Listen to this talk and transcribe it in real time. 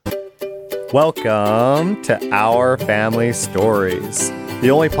Welcome to Our Family Stories,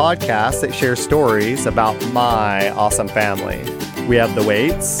 the only podcast that shares stories about my awesome family. We have the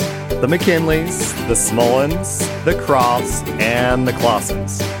Waites, the McKinleys, the Smullins, the Crofts, and the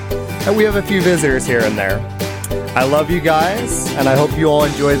Clausens. And we have a few visitors here and there. I love you guys, and I hope you all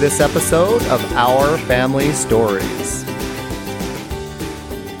enjoy this episode of Our Family Stories.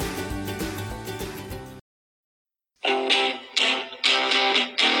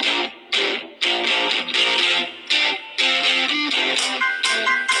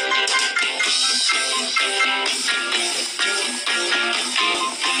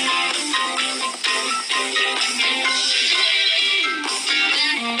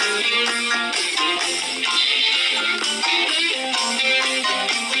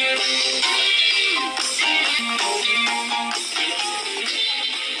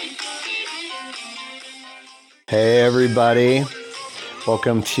 Hey everybody,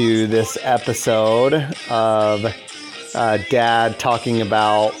 welcome to this episode of Dad talking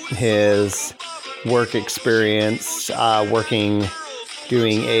about his work experience,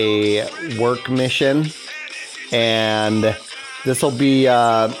 doing a work mission. And this will be,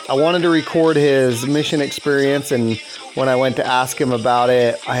 I wanted to record his mission experience, and when I went to ask him about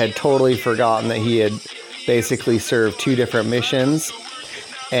it, I had totally forgotten that he had basically served two different missions.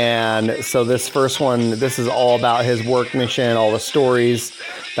 And so this first one, this is all about his work mission, all the stories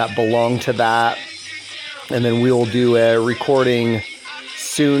that belong to that. And then we will do a recording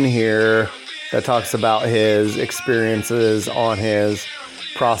soon here that talks about his experiences on his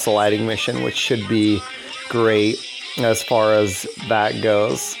proselyting mission, which should be great as far as that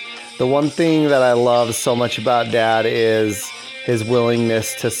goes. The one thing that I love so much about Dad is his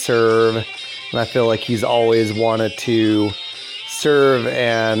willingness to serve. And I feel like he's always wanted to serve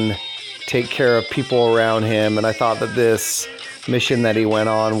and take care of people around him, and I thought that this mission that he went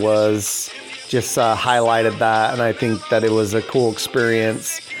on was just highlighted that, and I think that it was a cool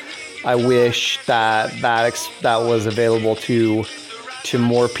experience. I wish that was available to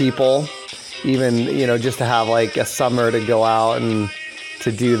more people, even just to have like a summer to go out and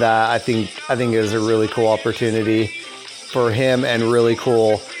to do that. I think it is a really cool opportunity for him and really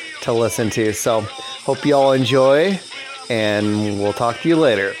cool to listen to. So hope you all enjoy, and we'll talk to you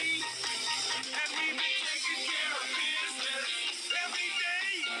later.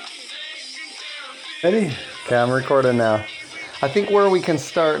 Ready? Okay, I'm recording now. I think where we can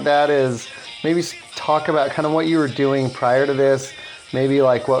start, Dad, is maybe talk about kind of what you were doing prior to this, maybe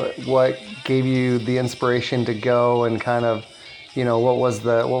like what gave you the inspiration to go, and kind of, what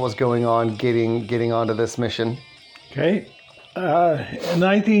was going on getting onto this mission. Okay. In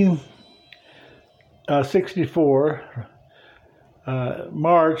 1964,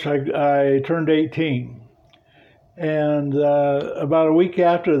 March, I turned 18. And about a week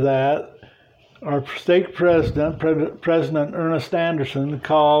after that, our stake president, President Ernest Anderson,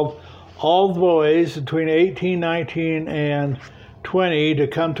 called all the boys between 18, 19, and 20 to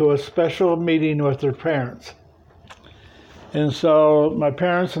come to a special meeting with their parents. And so my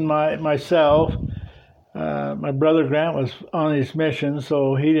parents and myself, my brother Grant was on his mission,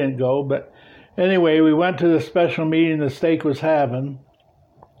 so he didn't go. But anyway, we went to the special meeting the stake was having.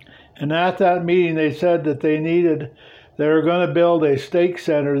 And at that meeting, they said that they were going to build a stake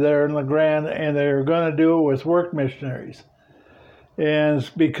center there in La Grande, and they were going to do it with work missionaries. And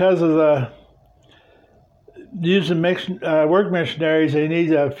because of the using work missionaries, they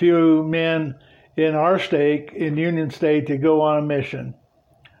needed a few men in our stake, in Union State, to go on a mission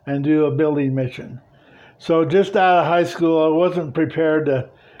and do a building mission. So just out of high school, I wasn't prepared to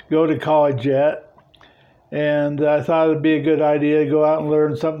go to college yet. And I thought it'd be a good idea to go out and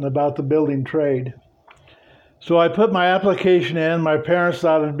learn something about the building trade. So I put my application in. My parents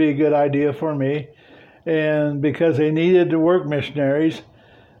thought it'd be a good idea for me, and because they needed to work missionaries.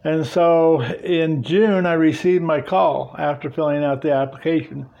 And so in June, I received my call after filling out the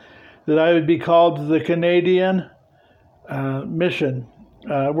application that I would be called to the Canadian mission,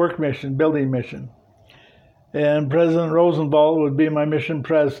 work mission, building mission. And President Rosenwald would be my mission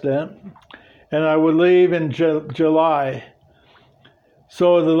president, and I would leave in July.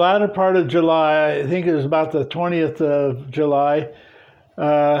 So the latter part of July, I think it was about the 20th of July,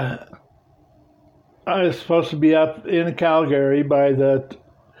 I was supposed to be up in Calgary by the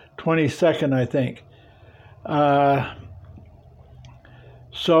 22nd, I think.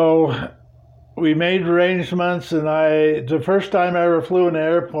 So we made arrangements, and the first time I ever flew an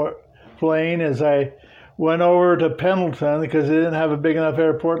airplane is I went over to Pendleton, because they didn't have a big enough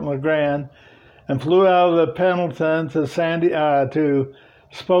airport in La Grande, and flew out of the Pendleton to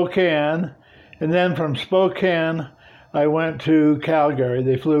Spokane, and then from Spokane I went to Calgary.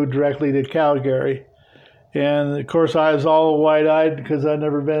 They flew directly to Calgary. And, of course, I was all wide-eyed because I'd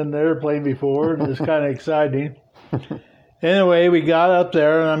never been in an airplane before, and it was kind of exciting. Anyway, we got up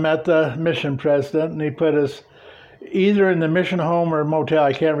there, and I met the mission president, and he put us either in the mission home or motel,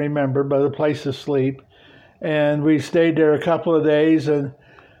 I can't remember, but a place to sleep. And we stayed there a couple of days, and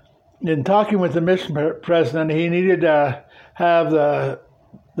in talking with the mission president, he needed to have the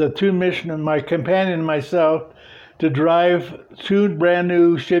two mission, my companion and myself, to drive two brand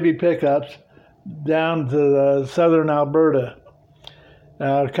new Chevy pickups down to the southern Alberta.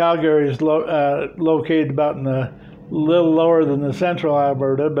 Calgary is located about in a little lower than the central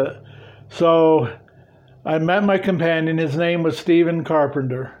Alberta, but so I met my companion. His name was Stephen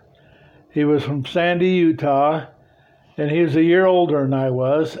Carpenter. He was from Sandy, Utah, and he was a year older than I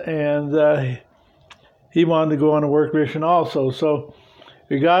was, and he wanted to go on a work mission also. So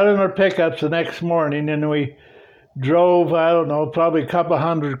we got in our pickups the next morning, and we drove, I don't know, probably a couple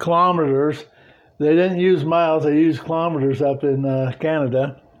hundred kilometers. They didn't use miles, they used kilometers up in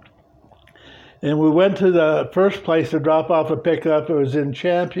Canada. And we went to the first place to drop off a pickup. It was in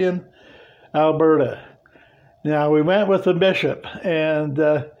Champion, Alberta. Now, we went with the bishop,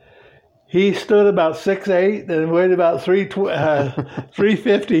 and he stood about 6'8" and weighed about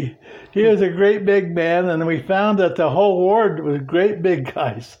 350. He was a great big man, and we found that the whole ward was great big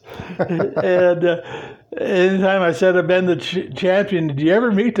guys. And anytime I said I've been to Champion, did you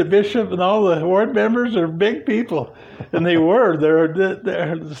ever meet the bishop and all the ward members? They're big people. And they were.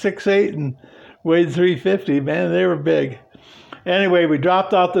 They're 6'8" and weighed 350. Man, they were big. Anyway, we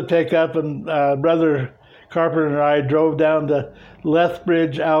dropped off the pickup, and Brother Carpenter and I drove down to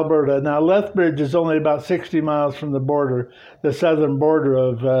Lethbridge, Alberta. Now, Lethbridge is only about 60 miles from the border, the southern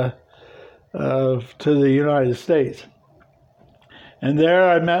border to the United States. And there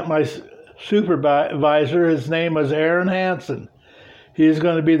I met my supervisor. His name was Aaron Hansen. He's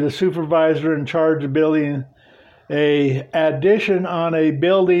going to be the supervisor in charge of building a addition on a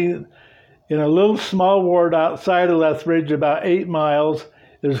building in a little small ward outside of Lethbridge, about 8 miles.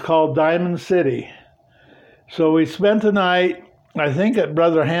 It was called Diamond City. So we spent the night, I think, at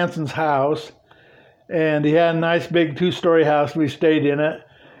Brother Hansen's house, and he had a nice big 2-story house. We stayed in it,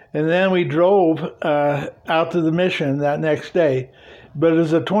 and then we drove out to the mission that next day. But it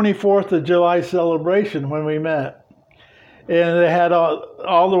was the 24th of July celebration when we met, and they had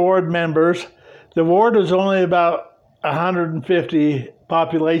all the ward members. The ward was only about 150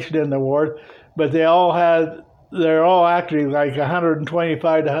 population in the ward, but they're all actually like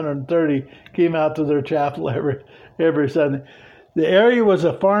 125 to 130 came out to their chapel every Sunday. The area was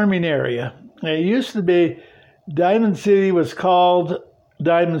a farming area. And it used to be, Diamond City was called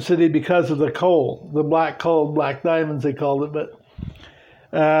Diamond City because of the coal, the black coal, black diamonds they called it, but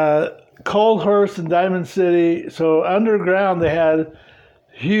Coalhurst and Diamond City, so underground they had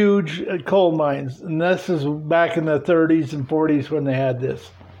huge coal mines, and this is back in the 30s and 40s when they had this.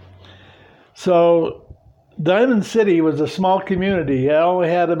 So Diamond City was a small community. It only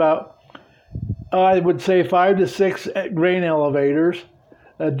had about, I would say, 5 to 6 grain elevators,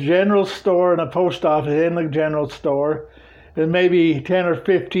 a general store and a post office in the general store, and maybe 10 or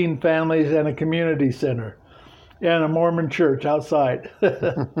 15 families and a community center and a Mormon church outside.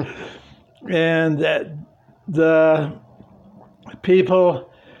 And the people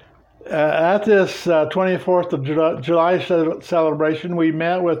at this 24th of July celebration, we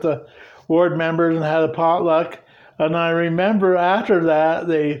met with the ward members and had a potluck. And I remember after that,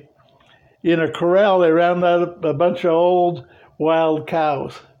 in a corral, they rounded up a bunch of old wild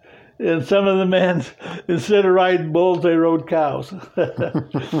cows. And some of the men, instead of riding bulls, they rode cows.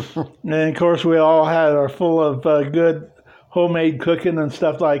 And of course, we all had our full of good homemade cooking and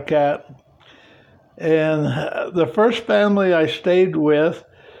stuff like that. And the first family I stayed with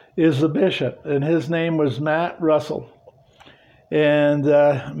is the bishop, and his name was Matt Russell. And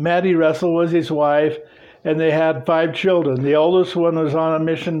Mattie Russell was his wife, and they had 5 children. The oldest one was on a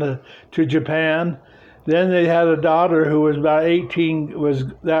mission to Japan. Then they had a daughter who was about 18, was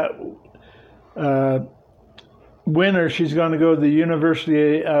that winter she's going to go to the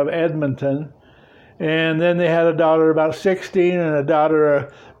University of Edmonton. And then they had a daughter about 16 and a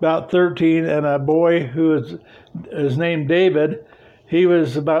daughter about 13 and a boy who is named David. He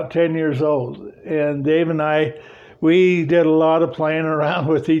was about 10 years old. And Dave and I, we did a lot of playing around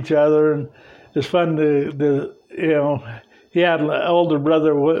with each other, and it's fun to he had an older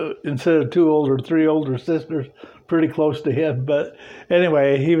brother instead of 2 older, 3 older sisters, pretty close to him. But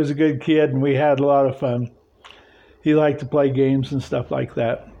anyway, he was a good kid, and we had a lot of fun. He liked to play games and stuff like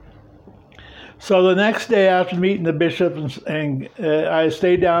that. So the next day after meeting the bishop, and I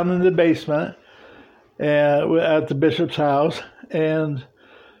stayed down in the basement, at the bishop's house. And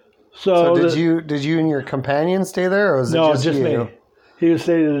so did you and your companion stay there, or was it just you? Me. He was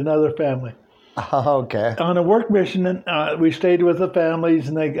staying at another family. Oh, okay. On a work mission, we stayed with the families,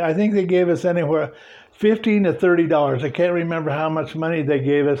 and I think they gave us anywhere $15 to $30. I can't remember how much money they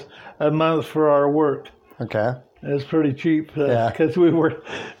gave us a month for our work. Okay. It was pretty cheap because we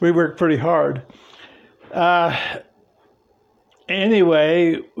worked pretty hard.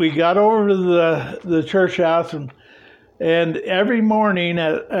 Anyway, we got over to the church house, and every morning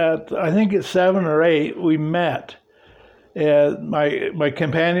at I think it's 7 or 8, we met. My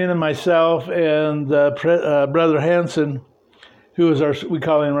companion and myself and Brother Hanson, who was we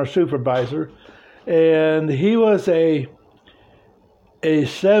call him our supervisor, and he was a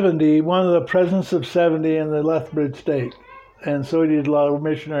 70, one of the presidents of 70 in the Lethbridge State, and so he did a lot of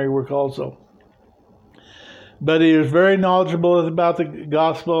missionary work also. But he was very knowledgeable about the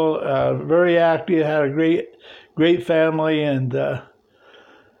gospel, very active, had a great family, and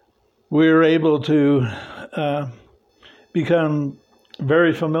we were able to become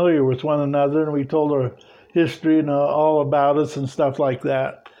very familiar with one another, and we told our history and all about us and stuff like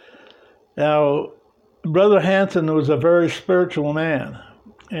that. Now, Brother Hanson was a very spiritual man,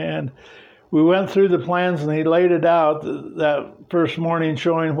 and we went through the plans, and he laid it out that first morning,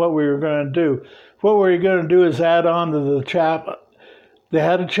 showing what we were going to do. What we were going to do is add on to the chapel. They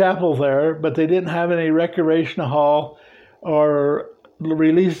had a chapel there, but they didn't have any recreation hall or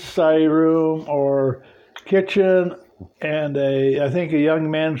release society room or kitchen, and I think a young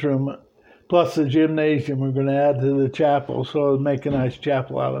man's room, plus the gymnasium we're going to add to the chapel, so make a nice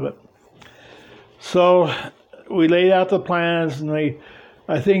chapel out of it. So we laid out the plans, and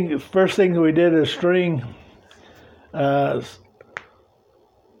I think the first thing we did is string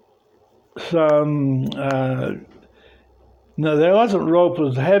no, there wasn't rope, it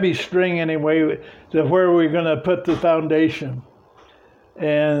was heavy string anyway, to where we were going to put the foundation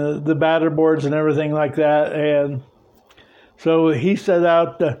and the batter boards and everything like that. And so he set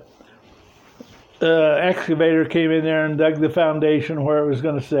out, the excavator came in there and dug the foundation where it was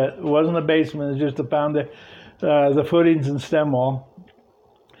going to sit. It wasn't a basement, it was just the footings and stem wall.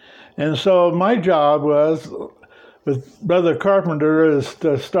 And so my job was, with Brother Carpenter, is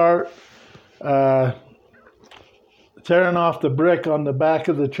to start tearing off the brick on the back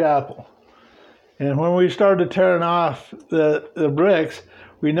of the chapel. And when we started tearing off the bricks,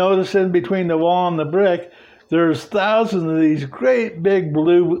 we noticed in between the wall and the brick, there's thousands of these great big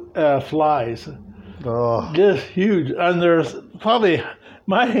blue flies. Oh. Just huge. And there's probably,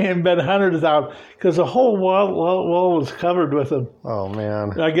 my hand been hundreds of thousands, because the whole wall was covered with them. Oh,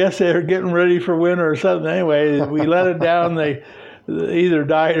 man. I guess they were getting ready for winter or something. Anyway, we let it down. They either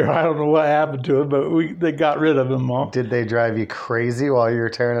died or I don't know what happened to it, but they got rid of them all. Did they drive you crazy while you were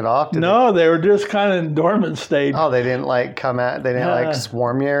tearing it off? No, they were just kind of in dormant state. Oh, they didn't they didn't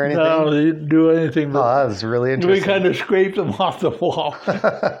swarm you or anything? No, they didn't do anything. Oh, that was really interesting. We kind of scraped them off the wall.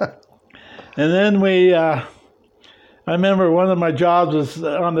 And then I remember one of my jobs was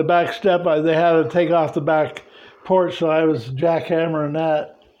on the back step. They had to take off the back porch, so I was jackhammering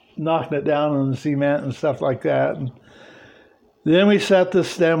that, knocking it down on the cement and stuff like that. And then we set the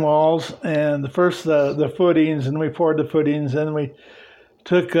stem walls, and first the footings, and we poured the footings, and we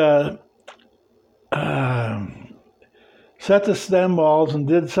took set the stem walls and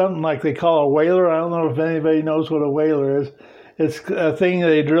did something like they call a whaler. I don't know if anybody knows what a whaler is. It's a thing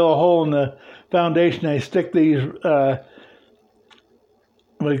they drill a hole in the foundation. They stick these,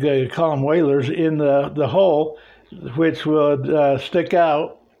 we call them whalers, in the hole, which would stick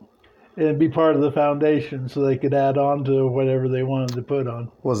out and be part of the foundation, so they could add on to whatever they wanted to put on.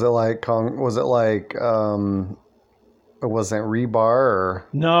 Was it like it wasn't rebar or?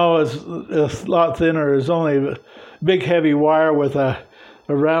 No, it's a lot thinner. It's only a big heavy wire with a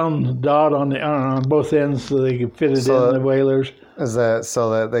round dot on both ends, so they could fit it in the whalers. Is that so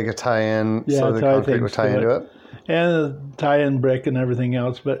that they could tie in? Yeah, so the concrete would tie into it. And tie in brick and everything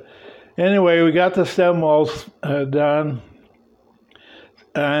else. But anyway, we got the stem walls done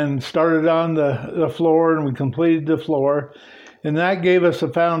and started on the floor, and we completed the floor. And that gave us a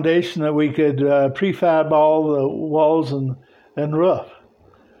foundation that we could prefab all the walls and roof.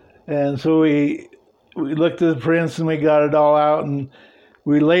 And so we looked at the prints, and we got it all out, and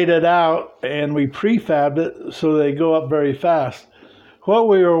we laid it out, and we prefabbed it so they go up very fast. What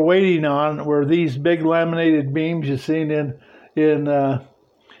we were waiting on were these big laminated beams you've seen in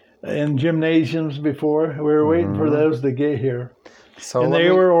gymnasiums before. We were waiting for those to get here. And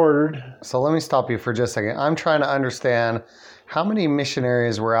they were ordered. So let me stop you for just a second. I'm trying to understand how many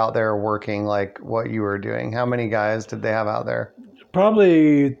missionaries were out there working like what you were doing. How many guys did they have out there?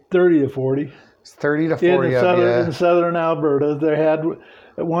 Probably 30 to 40. It's 30 to 40 of you. In southern Alberta. They had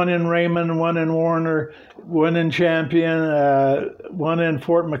one in Raymond, one in Warner, one in Champion, one in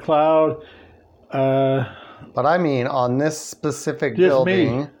Fort McLeod. But I mean, on this specific Just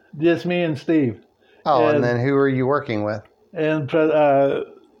building. Just me and Steve. Oh, and then who are you working with? And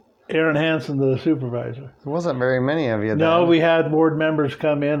Aaron Hansen, the supervisor. There wasn't very many of you then. No, we had board members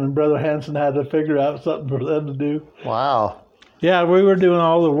come in, and Brother Hansen had to figure out something for them to do. Wow. Yeah, we were doing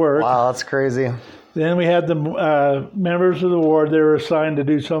all the work. Wow, that's crazy. Then we had the members of the ward. They were assigned to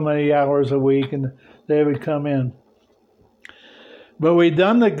do so many hours a week, and they would come in. But we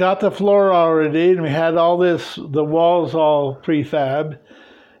got the floor already, and we had all this, the walls all prefab,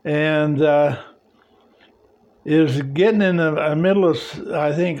 and it was getting in the middle of,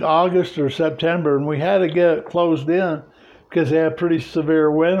 I think, August or September, and we had to get it closed in because they had pretty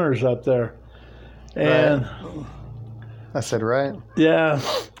severe winters up there. And right. I said right. Yeah.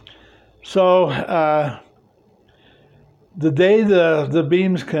 So the day the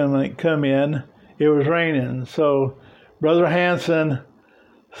beams come in, it was raining. So Brother Hansen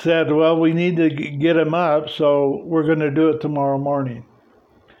said, well, we need to get them up, so we're going to do it tomorrow morning.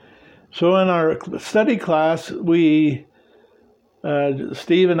 So in our study class, Steve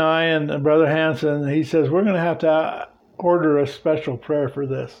and I and Brother Hansen, he says, we're going to have to order a special prayer for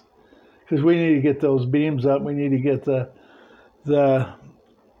this because we need to get those beams up. We need to get the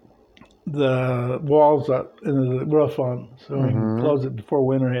walls up and the roof on so we can close it before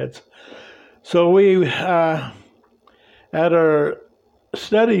winter hits. So we, at our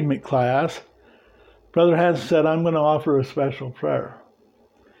study class, Brother Hansen said, I'm going to offer a special prayer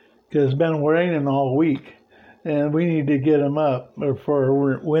because it's been raining all week and we need to get them up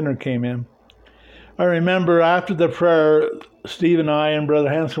before winter came in. I remember after the prayer, Steve and I and Brother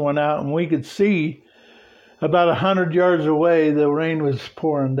Hansen went out and we could see about 100 yards away, the rain was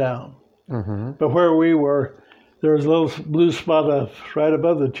pouring down. Mm-hmm. But where we were, there was a little blue spot right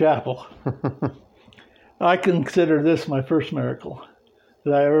above the chapel. I consider this my first miracle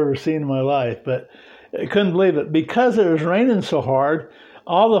that I've ever seen in my life, but I couldn't believe it. Because it was raining so hard,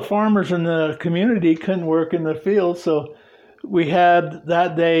 all the farmers in the community couldn't work in the field, so we had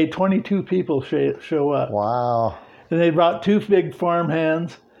that day 22 people show up. Wow. And they brought 2 big farm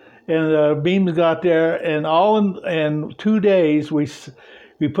hands, and the beams got there, and all in 2 days, we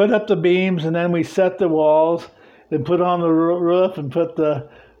put up the beams, and then we set the walls, and put on the roof, and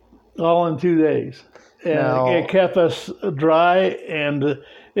all in 2 days. And it kept us dry, and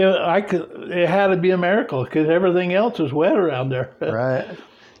it had to be a miracle, because everything else was wet around there. Right.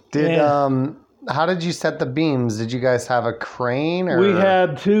 How did you set the beams? Did you guys have a crane? Or? We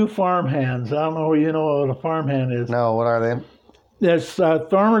had 2 farm hands. I don't know if you know what a farm hand is. No, what are they?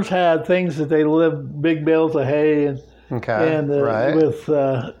 Farmers had things that they lived big bales of hay and right. with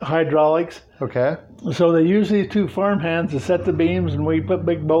hydraulics. Okay. So they used these 2 farm hands to set the beams, and we put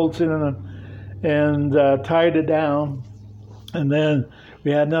big bolts in them and tied it down. And then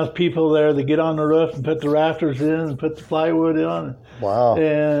we had enough people there to get on the roof and put the rafters in and put the plywood on. Wow.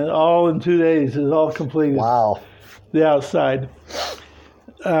 And all in 2 days, it was all completed. Wow. The outside.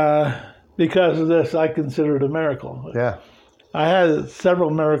 Because of this, I consider it a miracle. Yeah. I had several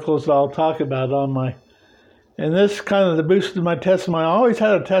miracles I'll talk about and this kind of boosted my testimony. I always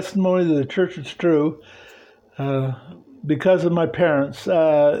had a testimony that the church is true because of my parents.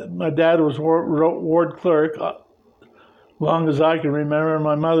 My dad was ward clerk, long as I can remember.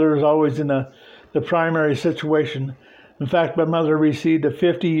 My mother was always in the primary situation. In fact, my mother received a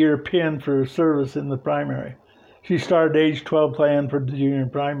 50-year pin for service in the primary. She started at age 12 playing for the junior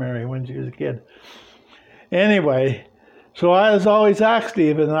primary when she was a kid. Anyway, so I was always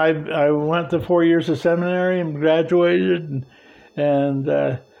active, and I went to 4 years of seminary and graduated, and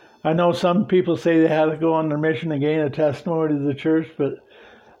I know some people say they had to go on their mission to gain a testimony to the church, but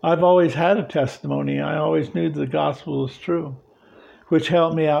I've always had a testimony. I always knew the gospel was true, which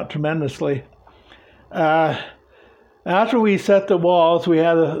helped me out tremendously. After we set the walls, we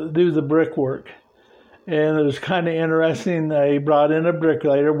had to do the brickwork, and it was kind of interesting. They brought in a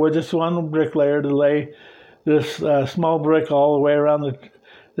bricklayer, just one bricklayer to lay this small brick all the way around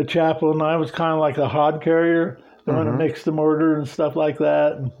the chapel, and I was kind of like a hod carrier, the one that mixed the mortar and stuff like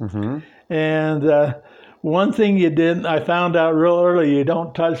that. And one thing I found out real early, you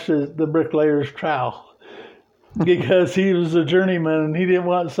don't touch the bricklayer's trowel because he was a journeyman and he didn't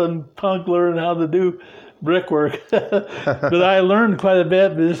want some punk learning how to do brickwork. But I learned quite a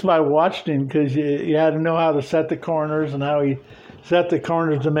bit just by watching him, because you had to know how to set the corners and how he set the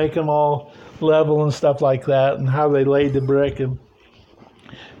corners to make them all level and stuff like that, and how they laid the brick and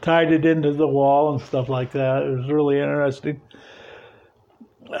tied it into the wall and stuff like that. It was really interesting.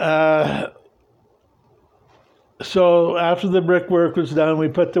 So after the brickwork was done, we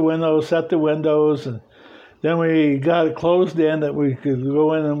put the windows, set the windows, and then we got it closed in that we could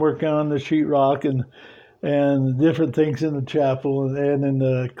go in and work on the sheetrock and different things in the chapel and in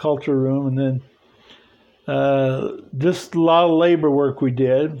the culture room, and then just a lot of labor work we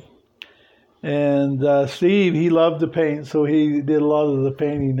did. And Steve, he loved to paint, so he did a lot of the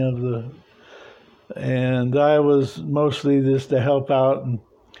painting and I was mostly just to help out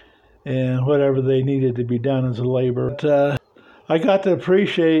and whatever they needed to be done as a labor. But I got to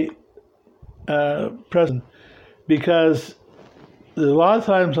appreciate present, because a lot of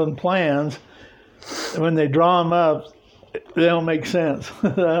times on plans, when they draw them up, they don't make sense. I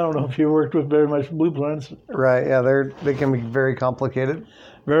don't know if you worked with very much blueprints. Right. Yeah, they can be very complicated.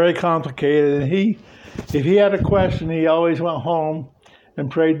 Very complicated. And if he had a question, he always went home and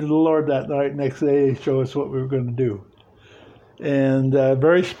prayed to the Lord that night. Next day, he'd show us what we were going to do. And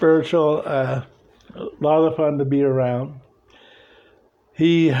very spiritual, a lot of fun to be around.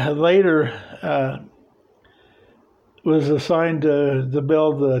 He later was assigned to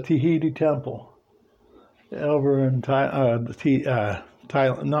build the Tahiti Temple over in Thailand,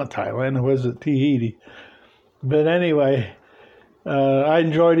 not Thailand, it was at Tahiti. But anyway, I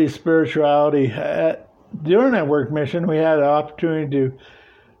enjoyed his spirituality. During that work mission, we had an opportunity to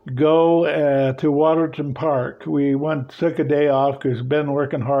go to Waterton Park. We took a day off because we'd been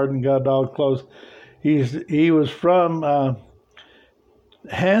working hard and got it all closed. He was from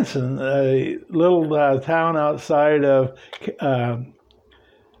Hanson, a little town outside of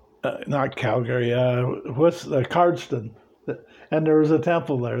not Calgary. What's Cardston? And there was a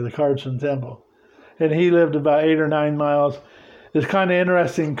temple there, the Cardston Temple, and he lived about 8 or 9 miles. It's kind of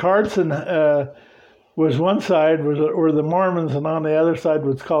interesting. Cardston was one side were the Mormons, and on the other side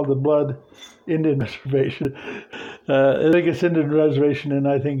was called the Blood Indian Reservation. The biggest Indian reservation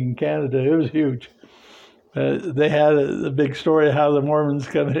I think in Canada. It was huge. They had a big story of how the Mormons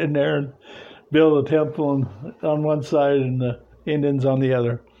come in there and build a temple on one side and the Indians on the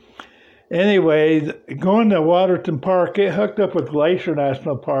other. Anyway, going to Waterton Park, it hooked up with Glacier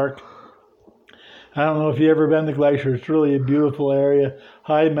National Park. I don't know if you've ever been to Glacier. It's really a beautiful area.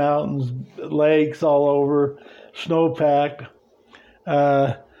 High mountains, lakes all over, snow-packed.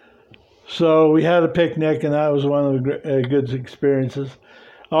 So we had a picnic, and that was one of the good experiences.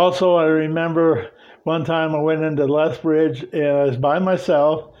 Also, I remember one time I went into Lethbridge, and I was by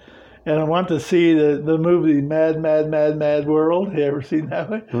myself, and I went to see the movie Mad, Mad, Mad, Mad World. You ever seen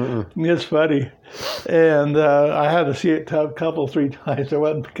that one? Mm-mm. It's funny. And I had to see it a couple, 3 times. I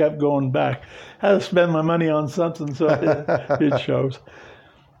went and kept going back. I had to spend my money on something, so it shows.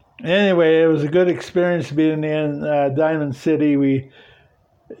 Anyway, it was a good experience being in Diamond City. We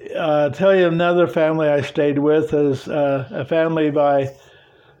tell you another family I stayed with is a family I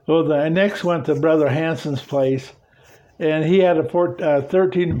next went to Brother Hanson's place. And he had a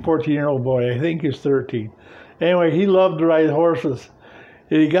 13 and 14-year-old boy. I think he was 13. Anyway, he loved to ride horses.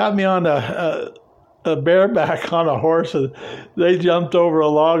 He got me on a bareback on a horse, and they jumped over a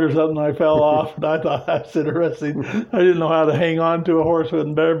log or something. I fell off, and I thought that's interesting. I didn't know how to hang on to a horse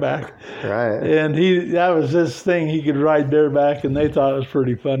with bareback. Right. And that was his thing. He could ride bareback, and they thought it was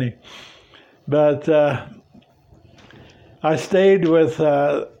pretty funny. But I stayed with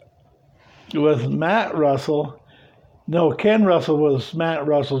Matt Russell. No, Ken Russell was Matt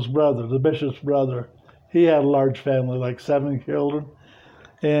Russell's brother, the bishop's brother. He had a large family, like 7 children.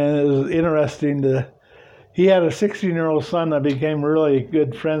 And it was interesting he had a 16-year-old son I became really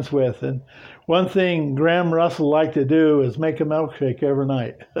good friends with. And one thing Graham Russell liked to do is make a milkshake every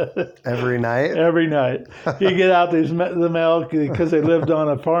night. Every night? Every night. He'd get out the milk, because they lived on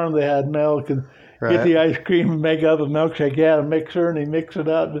a farm, they had milk, and get the ice cream and make up a milkshake. He had a mixer, and he mixed it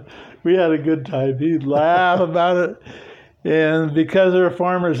up. We had a good time. He'd laugh about it. And because they're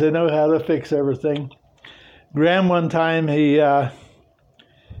farmers, they know how to fix everything. Graham, one time, he had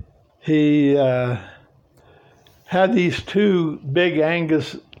these 2 big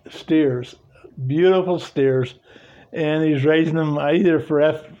Angus steers, beautiful steers, and he's raising them either for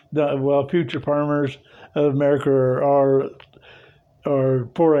future farmers of America or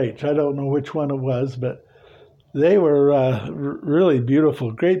 4-H. I don't know which one it was, but they were really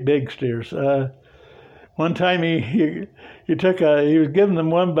beautiful, great big steers. One time he was giving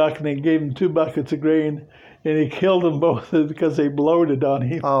them 1 bucket, and he gave them 2 buckets of grain, and he killed them both because they bloated on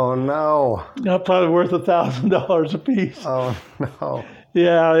him. Oh, no. That's probably worth $1,000 a piece. Oh, no.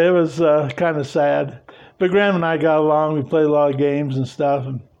 Yeah, it was kind of sad. But Graham and I got along. We played a lot of games and stuff.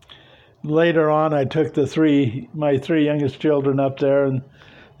 And later on, I took my 3 youngest children up there, and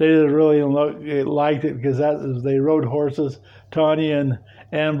they really liked it because they rode horses. Tanya and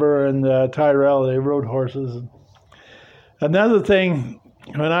Amber and Tyrell, they rode horses. Another thing,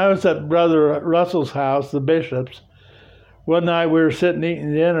 when I was at Brother Russell's house, the bishop's, one night we were sitting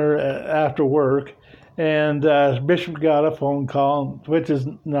eating dinner after work, and Bishop got a phone call, which is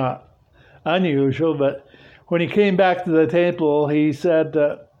not unusual, but when he came back to the table, he said,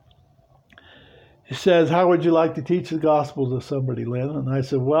 how would you like to teach the gospel to somebody, Lynn? And I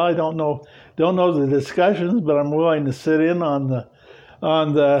said, well, I don't know the discussions, but I'm willing to sit in on the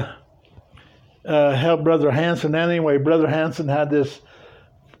help Brother Hanson. Anyway, Brother Hanson had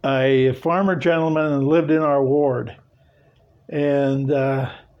a farmer gentleman and lived in our ward. And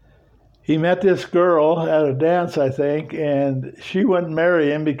he met this girl at a dance, I think, and she wouldn't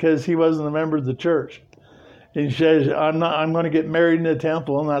marry him because he wasn't a member of the church. And she says, I'm going to get married in the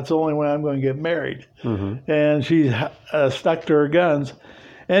temple, and that's the only way I'm going to get married. Mm-hmm. And she stuck to her guns.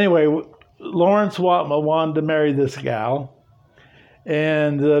 Anyway, Lawrence Watma wanted to marry this gal,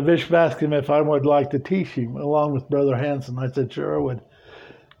 and the bishop asked him if I would like to teach him along with Brother Hanson. I said, sure, I would,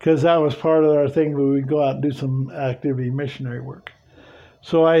 because that was part of our thing where we'd go out and do some activity missionary work.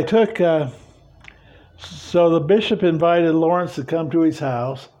 So I took, so the bishop invited Lawrence to come to his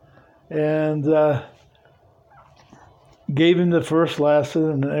house, and gave him the first lesson,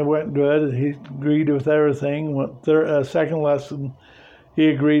 and it went good. He agreed with everything. Second lesson, he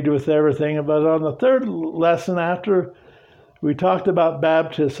agreed with everything. But on the third lesson, after we talked about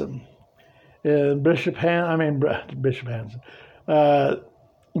baptism, and Brother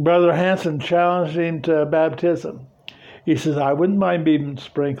Hanson challenged him to baptism. He says, I wouldn't mind being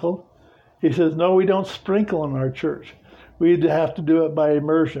sprinkled. He says, no, we don't sprinkle in our church. We'd have to do it by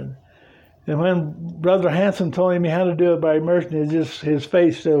immersion. And when Brother Hanson told him how to do it by immersion, his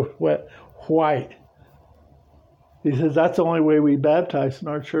face went white. He says, that's the only way we baptize in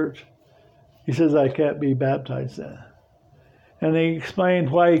our church. He says, I can't be baptized then. And he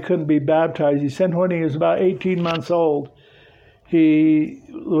explained why he couldn't be baptized. He said when he was about 18 months old, he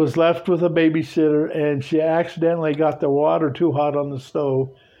was left with a babysitter, and she accidentally got the water too hot on the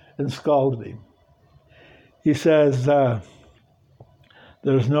stove and scalded him. He says,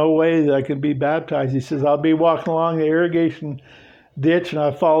 there's no way that I can be baptized. He says, I'll be walking along the irrigation ditch and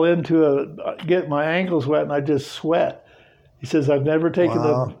I fall get my ankles wet and I just sweat. He says, I've never taken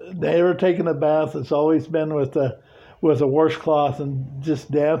a bath. It's always been with a washcloth and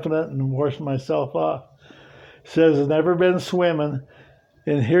just dampen it and wash myself off. He says, I've never been swimming.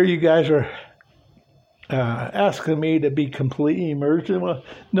 And here you guys are asking me to be completely immersed. Well,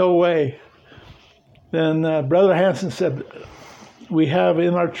 no way. Then Brother Hanson said, we have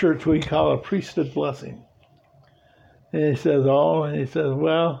in our church what we call a priesthood blessing. And he says, well,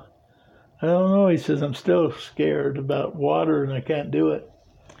 I don't know. He says, I'm still scared about water and I can't do it.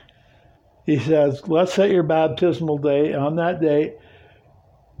 He says, let's set your baptismal day on that day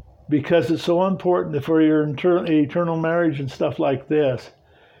because it's so important for your eternal marriage and stuff like this.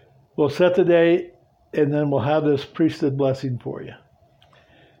 We'll set the date and then we'll have this priesthood blessing for you.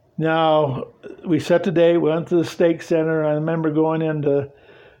 Now, we set the date, went to the stake center. I remember going into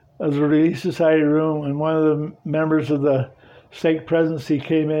the Relief Society room, and one of the members of the stake presidency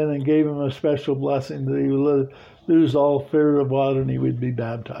came in and gave him a special blessing that he would lose all fear of water and he would be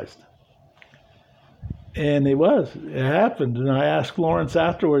baptized. And it happened. And I asked Lawrence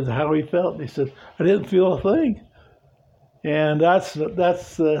afterwards how he felt. And he said, I didn't feel a thing. And that's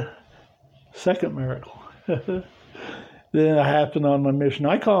the second miracle. Then it happened on my mission.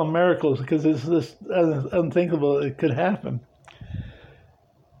 I call them miracles because it's this unthinkable it could happen.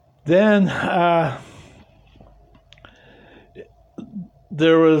 Then he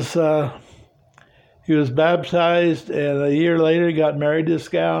was baptized, and a year later he got married to this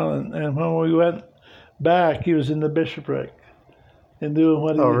gal, and when we went back, he was in the bishopric and doing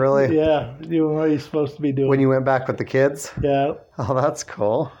what really? Yeah, doing what he's supposed to be doing. When you went back with the kids? Yeah. Oh, that's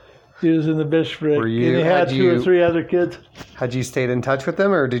cool. He was in the bishopric, and he had two or three other kids. Had you stayed in touch with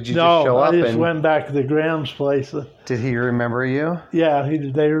them, or did you just show up? No, I just went back to the Graham's place. Did he remember you? Yeah,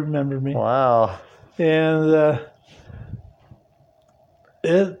 they remembered me. Wow. And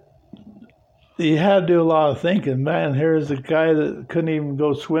he had to do a lot of thinking. Man, here's a guy that couldn't even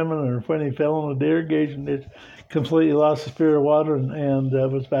go swimming, or when he fell in the irrigation ditch, completely lost the fear of water and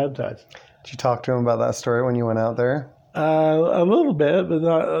was baptized. Did you talk to him about that story when you went out there? A little bit,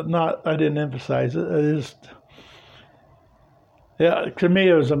 but not. I didn't emphasize it. To me,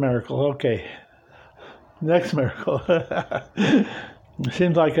 it was a miracle. Okay, next miracle. It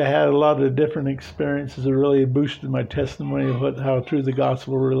seems like I had a lot of different experiences that really boosted my testimony of how true the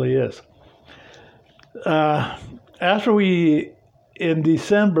gospel really is. In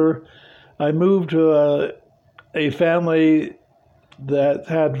December, I moved to a family that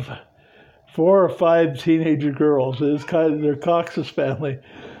had 4 or 5 teenager girls. It was kind of their Cox's family.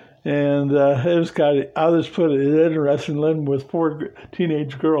 And it was kind of, I'll just put it, interesting living with 4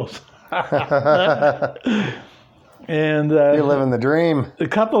 teenage girls. And you're living the dream. A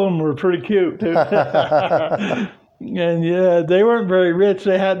couple of them were pretty cute, too. And yeah, they weren't very rich.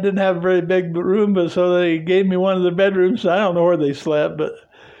 They didn't have a very big room, but so they gave me one of their bedrooms. I don't know where they slept, but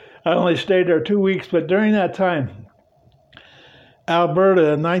I only stayed there 2 weeks. But during that time,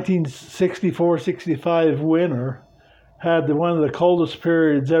 Alberta, 1964-65 winter, had one of the coldest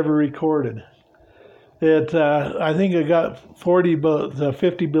periods ever recorded. I think it got 40 to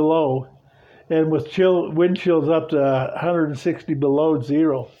 50 below, and with wind chills up to 160 below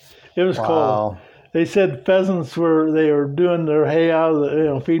zero. It was cold. They said pheasants they were doing their hay out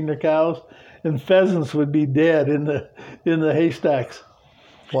of feeding their cows, and pheasants would be dead in the haystacks.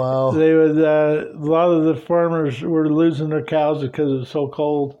 Wow. They would. A lot of the farmers were losing their cows because it was so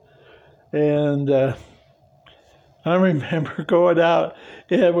cold, and I remember going out.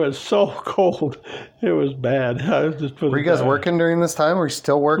 It was so cold. It was bad. Were you guys working during this time? Were you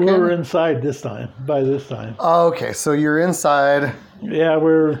still working? We were inside by this time. Oh, okay. So you're inside. Yeah,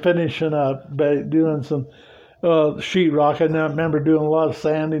 we were finishing up, doing some sheetrock. I remember doing a lot of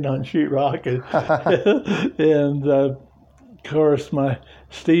sanding on sheetrock. And of course,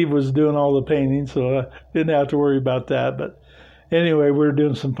 Steve was doing all the painting, so I didn't have to worry about that. But anyway, we were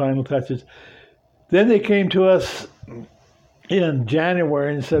doing some final touches. Then they came to us in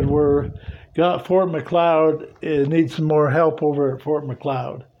January and said, got Fort McLeod, it needs some more help over at Fort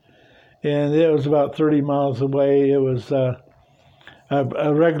McLeod. And it was about 30 miles away. It was a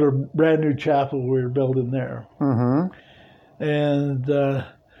regular brand new chapel we were building there. Mm-hmm. And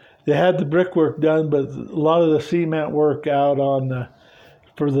they had the brickwork done, but a lot of the cement work out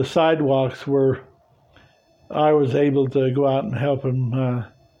for the sidewalks where I was able to go out and help them.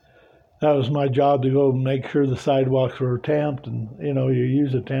 That was my job, to go make sure the sidewalks were tamped, and you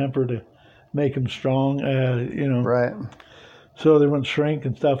use a tamper to make them strong. Right. So they wouldn't shrink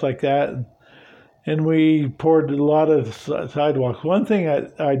and stuff like that. And we poured a lot of sidewalks. One thing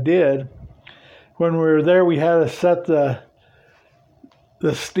I did when we were there, we had to set the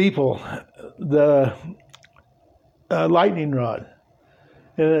steeple, the lightning rod.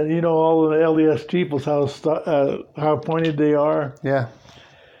 And all the LDS steeples, how pointed they are. Yeah.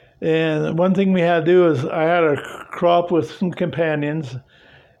 And one thing we had to do is I had to crawl up with some companions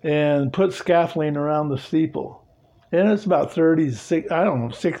and put scaffolding around the steeple. And it's about 60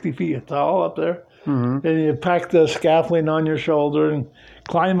 feet tall up there. Mm-hmm. And you pack the scaffolding on your shoulder and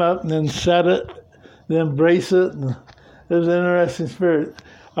climb up and then set it, then brace it. And it was an interesting spirit.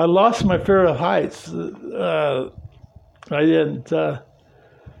 I lost my fear of heights.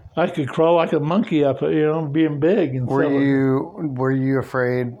 I could crawl like a monkey up, being big. And were you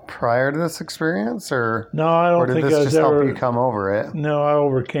afraid prior to this experience, or no? I don't think I was Or did this just help you come over it? No, I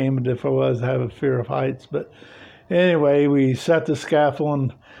overcame it if I have a fear of heights. But anyway, we set the scaffold,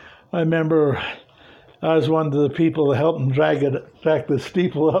 and I remember I was one of the people that helped them drag the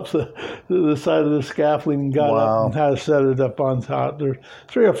steeple up the side of the scaffolding and got up and had to set it up on top. There's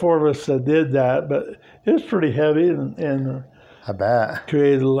 3 or 4 of us that did that, but it was pretty heavy and I bet.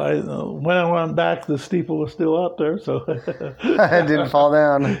 Created a light. When I went back, the steeple was still up there, so it didn't fall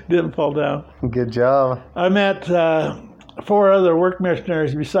down. Didn't fall down. Good job. I met 4 other work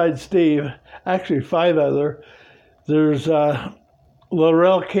missionaries besides Steve. Actually, 5 other. There's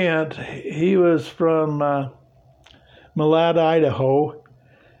Laurel Kent. He was from Malad, Idaho,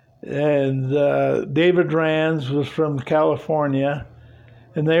 and David Rands was from California,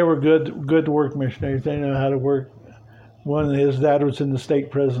 and they were good work missionaries. They know how to work. His dad was in the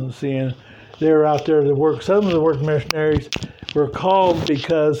state presidency, and they were out there to work. Some of the work missionaries were called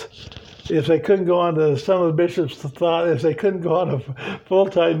because if they couldn't go on to, some of the bishops thought if they couldn't go on a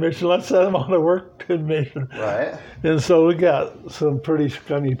full-time mission, let's send them on a work mission. Right. And so we got some pretty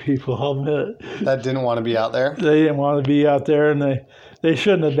scummy people, I'll admit. That didn't want to be out there? They didn't want to be out there, and they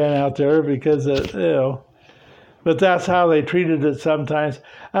shouldn't have been out there because, but that's how they treated it sometimes.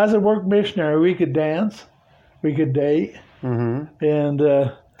 As a work missionary, we could dance. We could date. Mm-hmm. And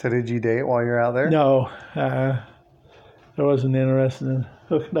so did you date while you were out there? No. I wasn't interested in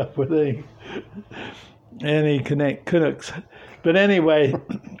hooking up with any Canucks. But anyway,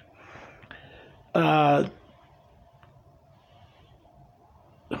 I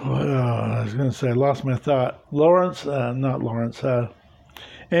was going to say, I lost my thought. Not Lawrence.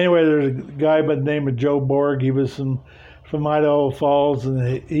 Anyway, there's a guy by the name of Joe Borg. He was from Idaho Falls,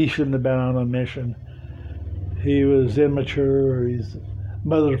 and he shouldn't have been on a mission. He was immature. His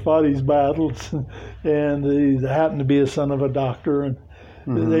mother fought his battles, and he happened to be a son of a doctor. And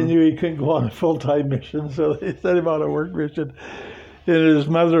They knew he couldn't go on a full-time mission, so they sent him on a work mission. And his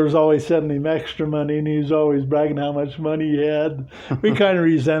mother was always sending him extra money, and he was always bragging how much money he had. We kind of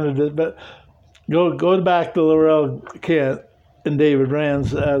resented it, but go back to Laurel Kent and David Rands.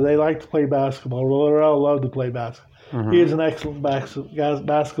 They liked to play basketball. Laurel loved to play basketball. He was an excellent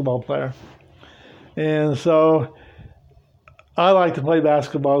basketball player. And so I liked to play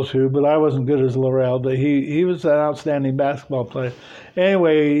basketball too, but I wasn't good as Laurel. But he was an outstanding basketball player.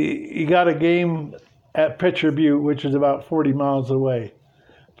 Anyway, he got a game at Pitcher Butte, which is about 40 miles away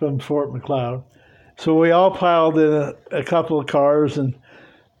from Fort McLeod. So we all piled in a couple of cars, and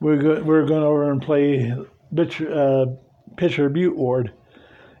we were going over and play Pitcher Butte Ward,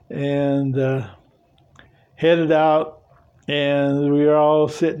 and headed out, and we were all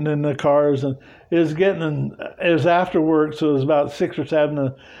sitting in the cars, and it was after work, so it was about 6 or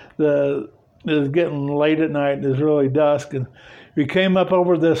 7. It was getting late at night, and it was really dusk, and we came up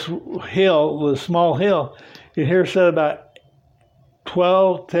over this hill, this small hill, and here sat about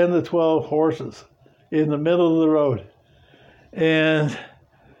 10 to 12 horses in the middle of the road. And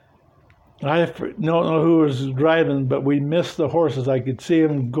I don't know who was driving, but we missed the horses. I could see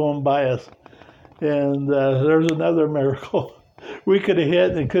them going by us. And there's another miracle. We could have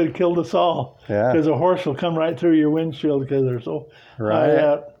hit and could have killed us all. Yeah. Because a horse will come right through your windshield because they're so high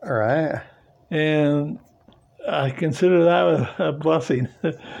up. Right. And I consider that a blessing.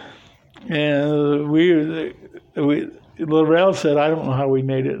 And Laurel said, I don't know how we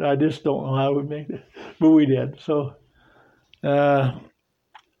made it. I just don't know how we made it. But we did. So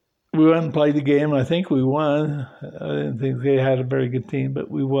we went and played the game. I think we won. I didn't think they had a very good team, but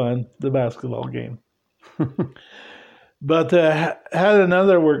we won the basketball game. But had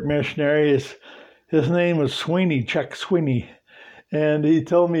another work missionary. His name was Chuck Sweeney. And he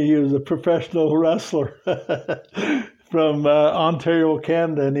told me he was a professional wrestler from Ontario,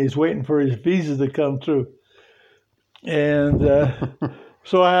 Canada, and he's waiting for his visa to come through. And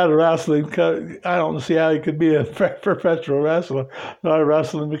so I had to wrestle him. I don't see how he could be a professional wrestler. I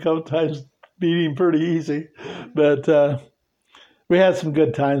wrestled him a couple times, beat him pretty easy. But we had some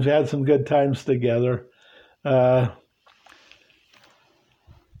good times. We had some good times together.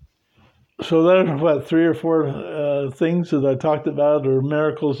 So there's 3 or 4 things that I talked about or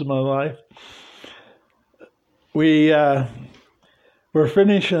miracles in my life. We were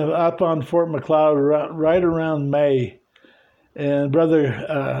finishing up on Fort McLeod right around May, and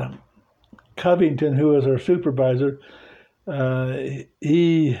Brother Covington, who was our supervisor,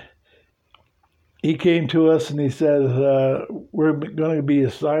 he came to us and he said, we're going to be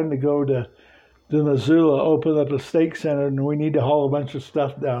assigned to go to Missoula, open up a stake center, and we need to haul a bunch of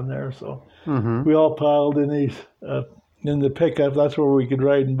stuff down there. So we all piled in in the pickup. That's where we could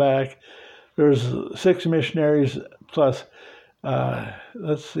ride and back. There's 6 missionaries plus,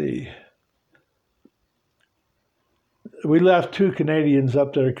 let's see. We left 2 Canadians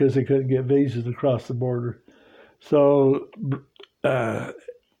up there because they couldn't get visas to cross the border. So Dale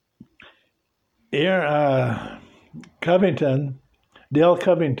Covington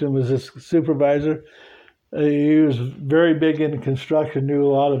was his supervisor. He was very big in construction, knew a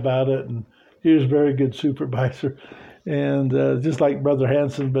lot about it, and he was a very good supervisor. And just like Brother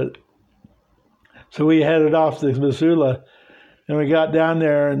Hanson, so we headed off to Missoula, and we got down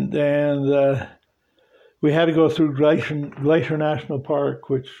there, and we had to go through Glacier National Park,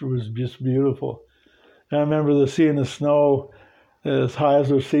 which was just beautiful. And I remember seeing the snow as high as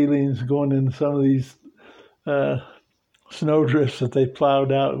their ceilings going into some of these snow drifts that they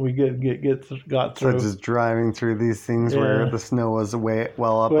plowed out, and we got through. So just driving through these things where the snow was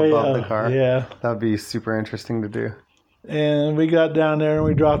well up above the car. Yeah. That'd be super interesting to do. And we got down there and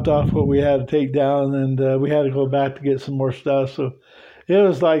we dropped off what we had to take down, and we had to go back to get some more stuff. So it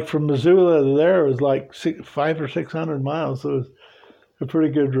was like from Missoula to there, it was like 500 or 600 miles. So it was a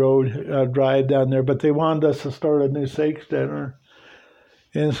pretty good drive down there. But they wanted us to start a new stake center.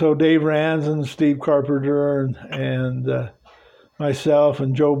 And so Dave Rands and Steve Carpenter and myself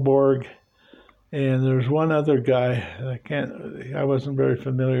and Joe Borg, and there's one other guy I wasn't very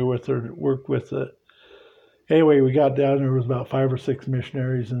familiar with or worked with. Anyway, we got down there. Was about 5 or 6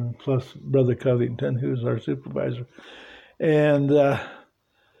 missionaries, and plus Brother Covington, who's our supervisor, and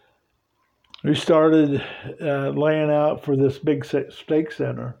we started laying out for this big stake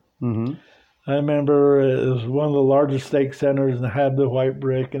center. Mm-hmm. I remember it was one of the largest stake centers and had the white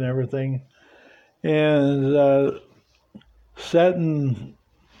brick and everything. And setting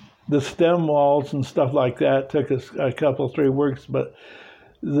the stem walls and stuff like that took us a couple, 3 weeks. But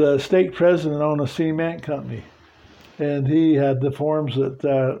the stake president owned a cement company. And he had the forms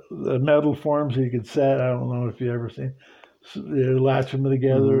the metal forms you could set. I don't know if you ever seen. you latch them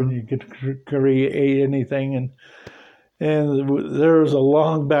together, and you could create anything. And there was a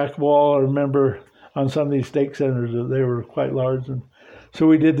long back wall. I remember on some of these stake centers that they were quite large, and so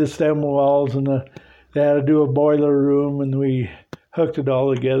we did the stem walls, and they had to do a boiler room, and we hooked it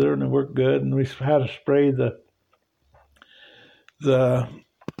all together, and it worked good. And we had to spray the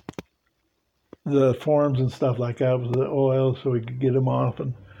forms and stuff like that with the oil so we could get them off.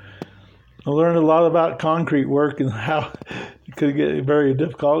 And I learned a lot about concrete work and how it could get very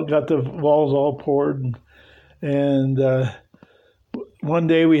difficult. Got the walls all poured, and one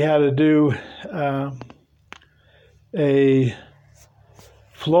day we had to do a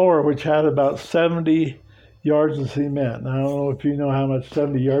floor which had about 70 yards of cement. I don't know if you know how much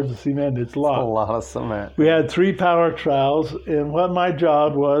 70 yards of cement is. It's a lot. A lot of cement. We had 3 power trowels, and what my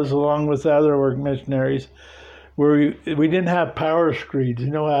job was, along with the other work missionaries, where we didn't have power screeds. You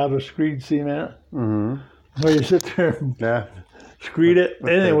know how to screed cement? Mm-hmm. Where you sit there and screed it.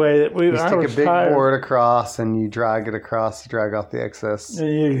 Anyway, you stick a big board across, and you drag it across to drag off the excess. And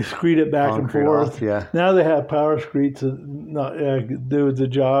you screed it back and forth. Yeah. Now they have power screeds to do the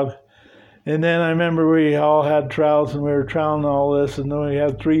job. And then I remember we all had trowels, and we were troweling all this, and then we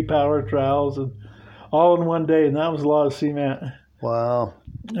had 3 power trowels, and all in one day, and that was a lot of cement. Wow.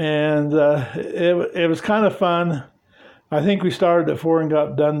 And it was kind of fun. I think we started at 4 and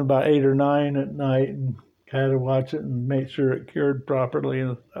got done about 8 or 9 at night, and had to watch it and make sure it cured properly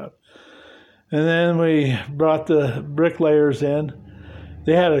and stuff. And then we brought the bricklayers in.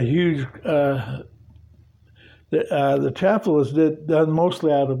 They had a huge... the chapel was done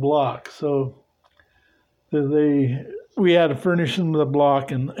mostly out of block, so we had to furnish them with a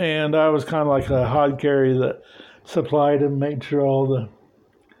block, and I was kind of like a hod carrier that supplied them, made sure all the...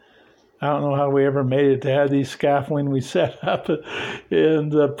 I don't know how we ever made it to have these scaffolding we set up,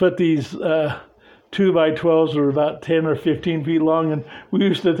 and put these 2x12s were about 10 or 15 feet long, and we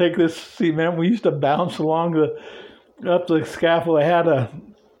used to take this cement, we used to bounce along up the scaffold. I had a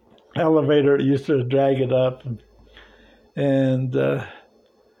elevator that used to drag it up, and I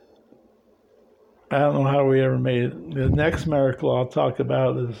don't know how we ever made it. The next miracle I'll talk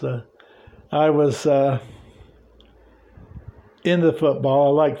about is I was into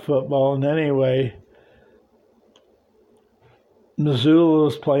football. I like football, and anyway, Missoula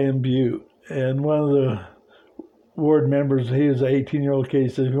was playing Butte, and one of the ward members, he was an 18-year-old kid, he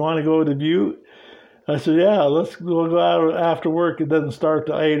said, "If you want to go to Butte?" I said, "Yeah, we'll go out after work. It doesn't start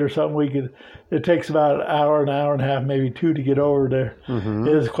till 8 or something. It takes about an hour and a half, maybe 2 to get over there." Mm-hmm.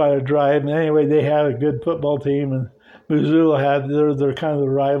 It was quite a drive. And anyway, they had a good football team, and Missoula they're kind of the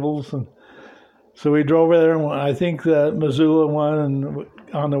rivals. And so we drove over there, and I think that Missoula won. And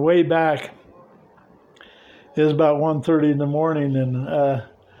on the way back, it was about 1:30 in the morning, and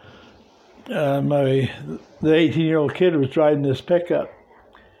the 18-year-old kid was driving this pickup.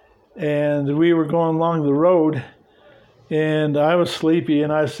 And we were going along the road, and I was sleepy,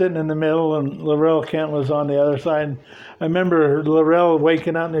 and I was sitting in the middle, and Laurel Kent was on the other side. And I remember Laurel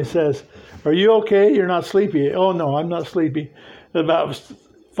waking up, and he says, "Are you okay? You're not sleepy?" "Oh, no, I'm not sleepy." About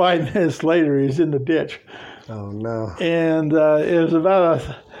 5 minutes later, he's in the ditch. Oh, no. And it was about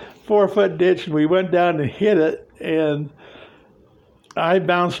a 4-foot ditch, and we went down and hit it, and I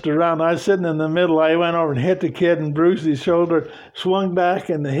bounced around. I was sitting in the middle. I went over and hit the kid and bruised his shoulder, swung back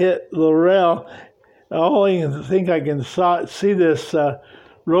and hit Laurel. All I can think I can see this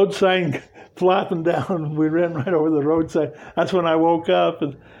road sign flapping down. We ran right over the road sign. That's when I woke up,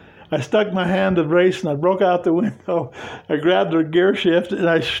 and I stuck my hand to brace, and I broke out the window. I grabbed the gear shift, and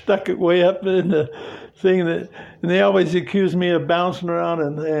I stuck it way up in the thing. And they always accuse me of bouncing around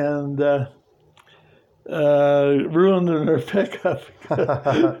and ruining their pickup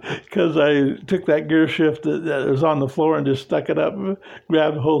because I took that gear shift that was on the floor and just stuck it up,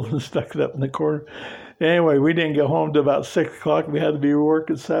 grabbed a hold and stuck it up in the corner. Anyway, we didn't get home till about 6 o'clock. We had to be at work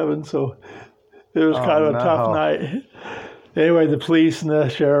at 7, so it was kind of a tough night. Anyway, the police and the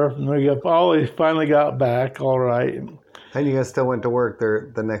sheriff and we finally got back all right. And you guys still went to work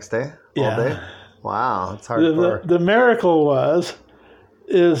there the next day? Yeah. All day? Wow, it's hardcore. The miracle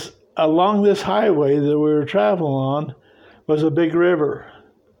is along this highway that we were traveling on was a big river.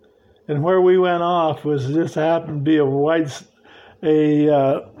 And where we went off was just happened to be a wide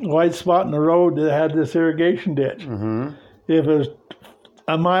spot in the road that had this irrigation ditch. Mm-hmm. If it was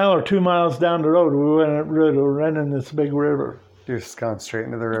a mile or 2 miles down the road, we ran in this big river. You're just gone straight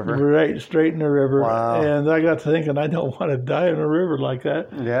into the river? Right, straight in the river. Wow. And I got to thinking, I don't want to die in a river like that.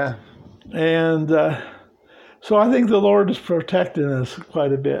 Yeah. And so I think the Lord is protecting us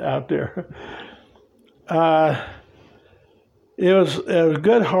quite a bit out there. It was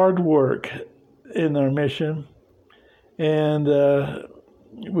good hard work in our mission. and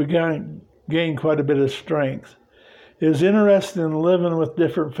we gained quite a bit of strength. It was interesting living with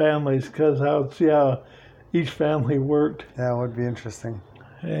different families because I would see how each family worked. Yeah, it would be interesting.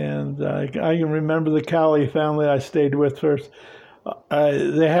 And I can remember the Cowley family I stayed with first.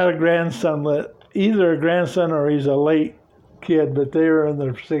 They had a grandson, either a grandson or he's a late kid, but they were in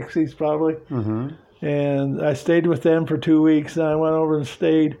their 60s probably. Mm-hmm. And I stayed with them for 2 weeks, and I went over and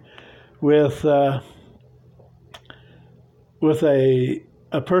stayed with a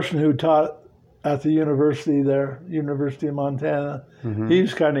person who taught at the university there, University of Montana. Mm-hmm. He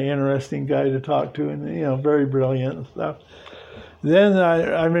was kind of an interesting guy to talk to, and very brilliant and stuff. Then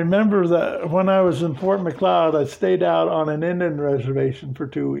I remember that when I was in Fort McLeod, I stayed out on an Indian reservation for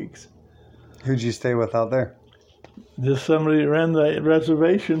 2 weeks. Who'd you stay with out there? Just somebody that ran the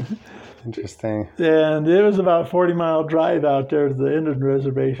reservation. Interesting. And it was about a 40-mile drive out there to the Indian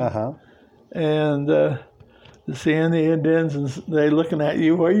reservation. Uh-huh. And seeing the Indians and they looking at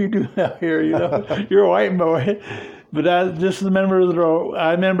you, what are you doing out here? You're a white boy. But I just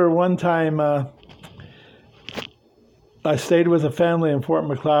remember one time I stayed with a family in Fort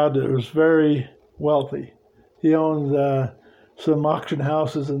McLeod that was very wealthy. He owned some auction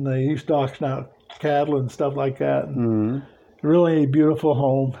houses, and they used to auction out cattle and stuff like that. And really beautiful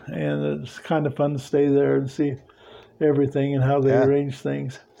home, and it's kind of fun to stay there and see everything and how they arrange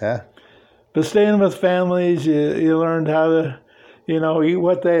things. Yeah. But staying with families, you learned how to, eat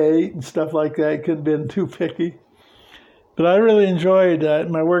what they ate and stuff like that. Couldn't have been too picky. But I really enjoyed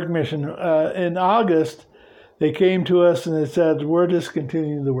my work mission. In August, they came to us and they said, we're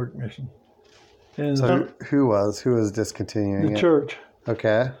discontinuing the work mission. And so who was discontinuing the church.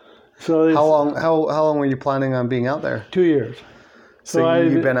 Okay. So how long were you planning on being out there? 2 years. So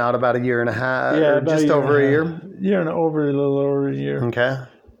you've been out about a year and a half, or just over a year? A little over a year. Okay.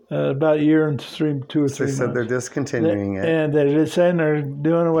 About a year and 2 or 3 months. They said they're discontinuing it. And they're saying they're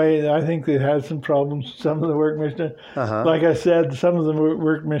doing away. I think they've had some problems with some of the work missionaries. Uh-huh. Like I said, some of the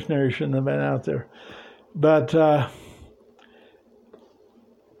work missionaries shouldn't have been out there. But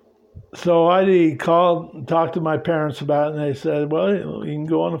so I talked to my parents about it, and they said, well, you can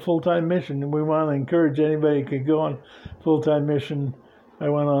go on a full-time mission, and we want to encourage anybody who could go on a full-time mission. I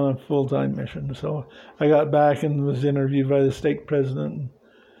went on a full-time mission. So I got back and was interviewed by the stake president.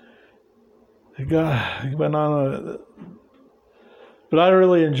 I went on but I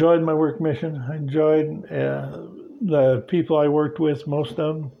really enjoyed my work mission. I enjoyed the people I worked with, most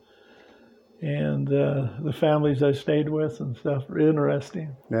of them, and the families I stayed with and stuff.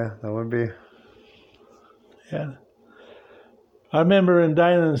 Interesting. Yeah, that would be. Yeah. I remember in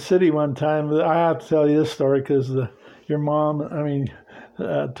Diamond City one time, I have to tell you this story because your mom,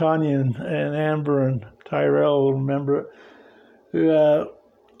 Tanya and Amber and Tyrell will remember it.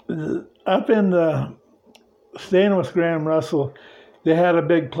 Up in staying with Graham Russell, they had a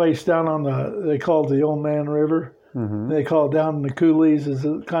big place down on they called the Old Man River. Mm-hmm. They called it down in the coulees. It's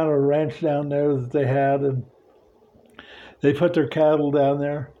kind of a ranch down there that they had, and they put their cattle down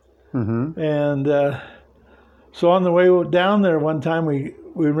there. Mm-hmm. And so on the way down there one time, we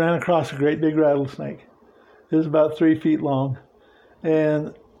ran across a great big rattlesnake. It was about 3 feet long.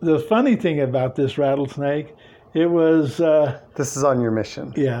 And the funny thing about this rattlesnake, it was... this is on your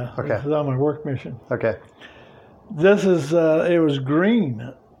mission? Yeah. Okay. This is on my work mission. Okay. It was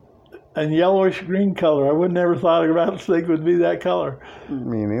green and yellowish green color. I would never thought a rattlesnake would be that color.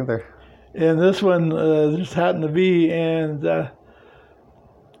 Me neither. And this one just happened to be, and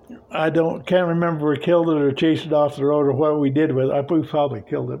I can't remember if we killed it or chased it off the road or what we did with it. We probably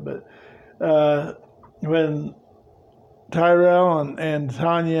killed it, but when Tyrell and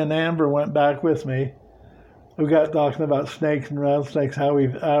Tanya and Amber went back with me, we got talking about snakes and rattlesnakes, how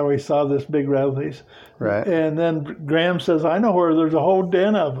we saw this big rattlesnake. Right. And then Graham says, I know where there's a whole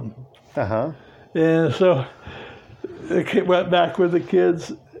den of them. Uh-huh. And so they went back with the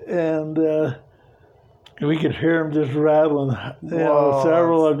kids, and we could hear them just rattling.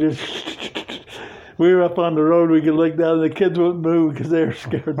 Several of them just... We were up on the road, we could look down, and the kids wouldn't move because they were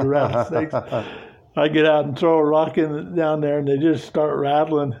scared of the rattlesnakes. I get out and throw a rock down there, and they just start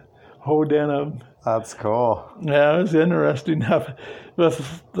rattling, a whole den of them. That's cool. Yeah, it was interesting. But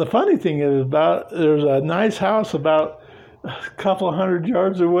the funny thing is there's a nice house about a couple of 100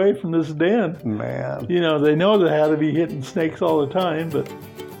 yards away from this den. Man. They know they had to be hitting snakes all the time, but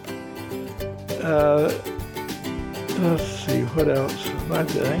let's see, what else? I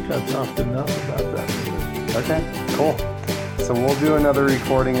think I've talked enough about that. Okay, cool. So we'll do another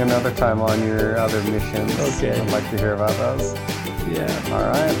recording another time on your other missions. Okay. I'd like to hear about those. Yeah. All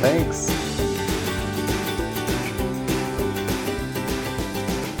right, thanks.